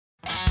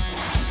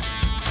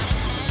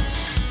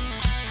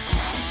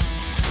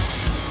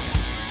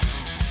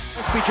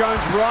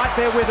Jones right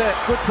there with it.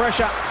 Good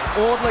pressure.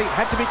 Audley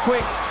had to be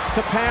quick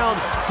to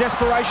pound.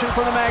 Desperation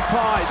from the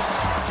Magpies.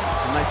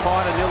 And they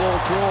fight a 0-0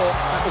 draw.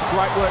 That was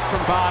great work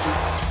from Barton.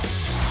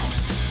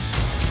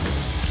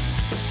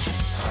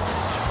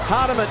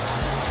 Hardiman,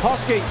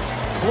 Hosky,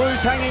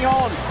 Blues hanging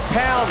on.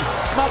 Pound,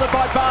 smothered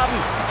by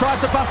Barton. Tries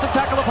to bust a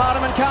tackle of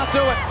Hardiman, can't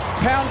do it.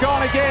 Pound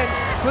gone again.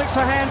 Flicks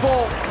a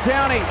handball.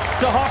 Downey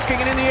to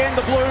Hosking, and in the end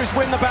the Blues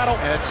win the battle.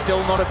 And it's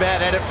still not a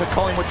bad edit for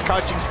Collingwood's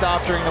coaching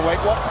staff during the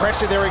week. What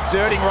pressure they're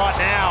exerting right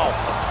now.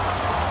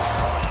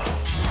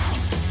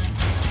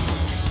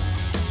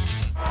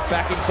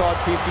 Back inside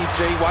 50,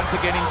 G once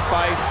again in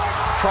space.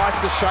 Tries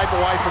to shape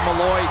away from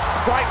Malloy.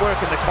 Great work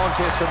in the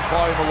contest from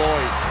Chloe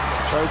Malloy.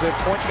 Shows her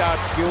point guard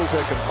skills,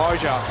 her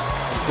composure,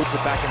 and puts it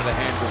back into the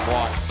hands of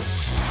White.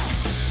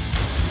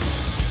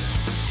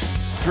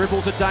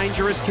 Dribbles a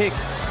dangerous kick.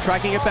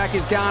 Tracking it back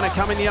is Garner.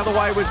 Coming the other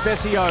way was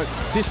Bessio.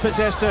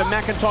 Dispossessed her.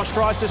 McIntosh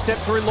tries to step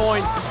through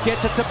Loins.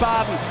 Gets it to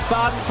Barton.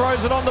 Barton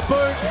throws it on the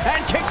boot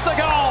and kicks the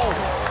goal.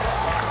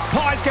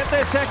 Pies get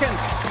their second.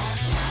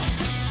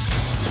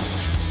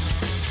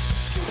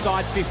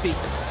 Inside 50.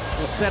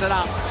 Will set it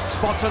up.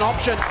 Spots an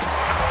option.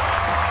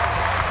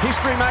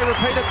 History may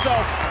repeat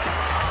itself.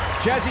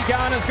 Jazzy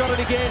Garner's got it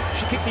again.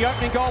 She kicked the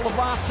opening goal of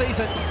last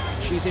season.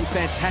 She's in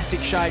fantastic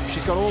shape.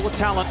 She's got all the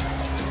talent.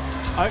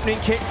 Opening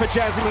kick for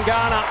Jasmine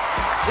Garner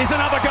is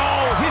another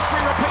goal.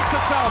 History repeats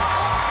itself.